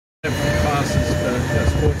Classes,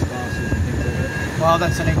 sports classes and things like that. Wow,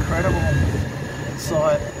 that's an incredible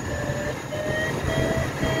sight.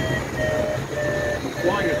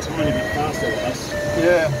 Flying a tiny bit faster than us.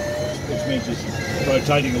 Yeah. Which means just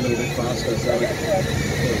rotating a little bit faster. So there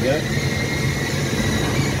we go.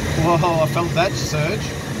 Whoa, I felt that surge.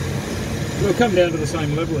 We'll come down to the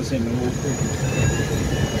same level as him and we'll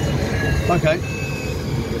Okay.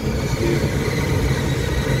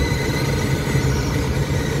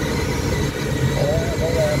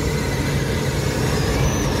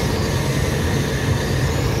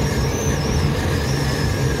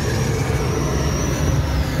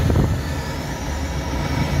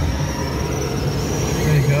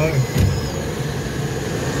 There you go.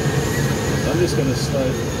 I'm just going to do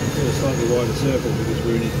a slightly wider circle because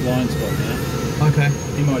we're in his blind spot now. Okay.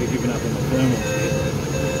 He might have given up on the thermal a bit.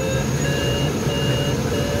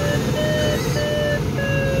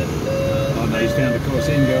 Oh no, he's found the course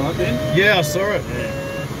in. Go up then? Yeah, I saw it. Yeah.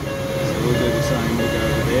 So we'll do the same. We'll go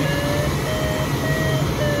over there.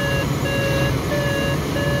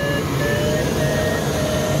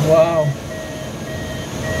 Wow.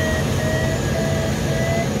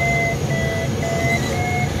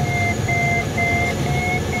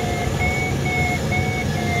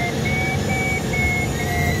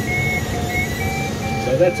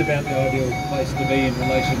 So that's about the ideal place to be in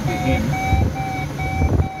relation to him.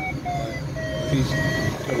 He's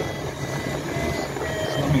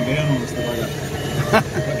slumming down on us, the bugger. I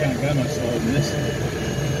can't go much slower than this.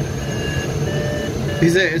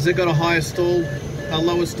 Is it got a higher stall, a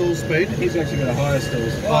lower stall speed? He's actually got a higher stall. Oh,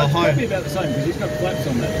 it's higher. probably about the same because he's got flaps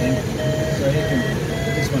on that thing. So he can.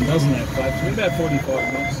 This one doesn't have flaps. We're about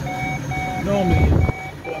 45 knots. Normally, you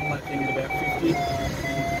put on that thing at about 50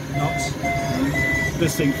 knots.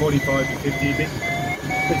 This thing 45 to 50, a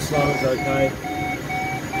bit slow is okay.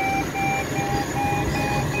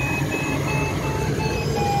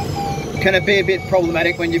 Can it be a bit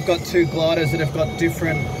problematic when you've got two gliders that have got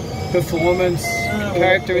different performance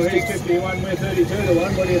characteristics? Well, he's 51, we're 32 to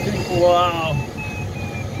 1. What do you think? Wow.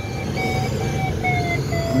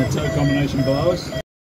 And the tow combination below us.